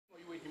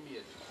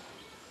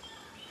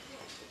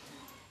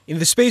In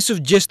the space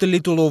of just a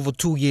little over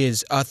 2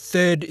 years, a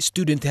third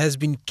student has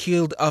been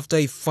killed after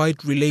a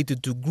fight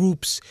related to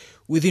groups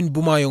within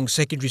Bumayong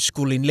Secondary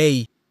School in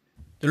Ley.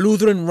 The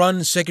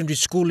Lutheran-run secondary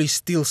school is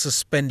still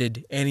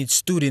suspended and its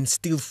students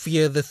still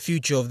fear the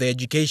future of their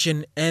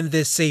education and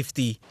their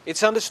safety.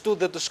 It's understood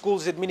that the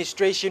school's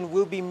administration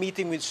will be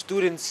meeting with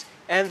students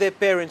and their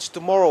parents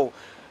tomorrow.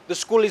 The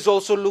school is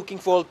also looking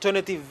for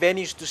alternative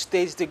venues to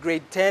stage the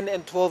grade 10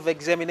 and 12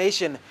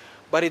 examination,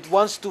 but it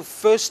wants to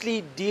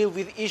firstly deal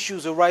with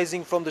issues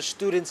arising from the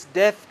student's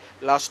death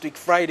last week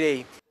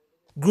Friday.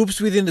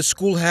 Groups within the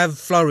school have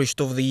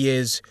flourished over the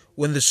years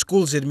when the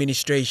school's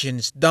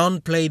administrations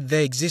downplayed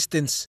their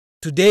existence.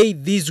 Today,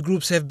 these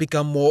groups have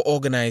become more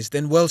organized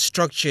and well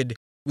structured.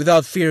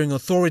 Without fearing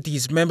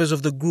authorities, members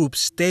of the group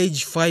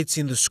stage fights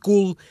in the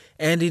school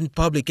and in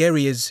public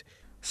areas.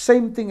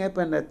 Same thing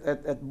happened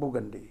at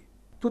Bugandi.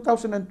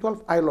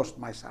 2012, I lost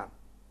my son.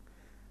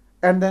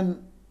 And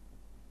then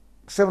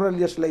several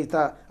years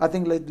later, I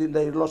think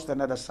they lost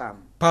another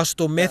son.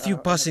 Pastor Matthew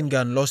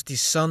Pasingan lost his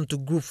son to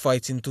group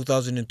fights in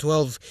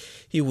 2012.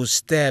 He was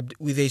stabbed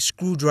with a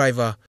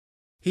screwdriver.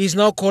 He is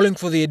now calling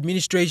for the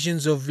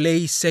administrations of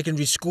Ley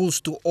secondary schools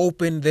to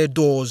open their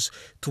doors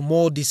to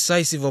more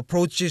decisive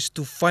approaches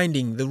to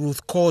finding the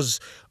root cause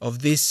of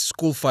these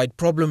school fight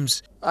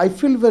problems. I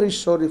feel very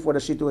sorry for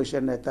the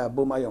situation at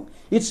Bumayong.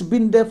 It's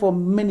been there for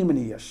many,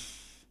 many years.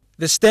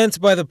 The stance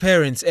by the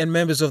parents and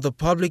members of the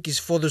public is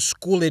for the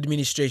school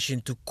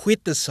administration to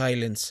quit the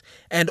silence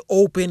and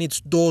open its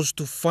doors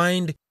to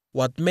find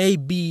what may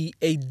be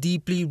a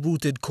deeply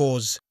rooted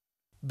cause.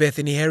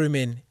 Bethany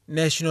Harriman,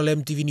 National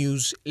MTV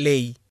News,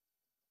 Ley.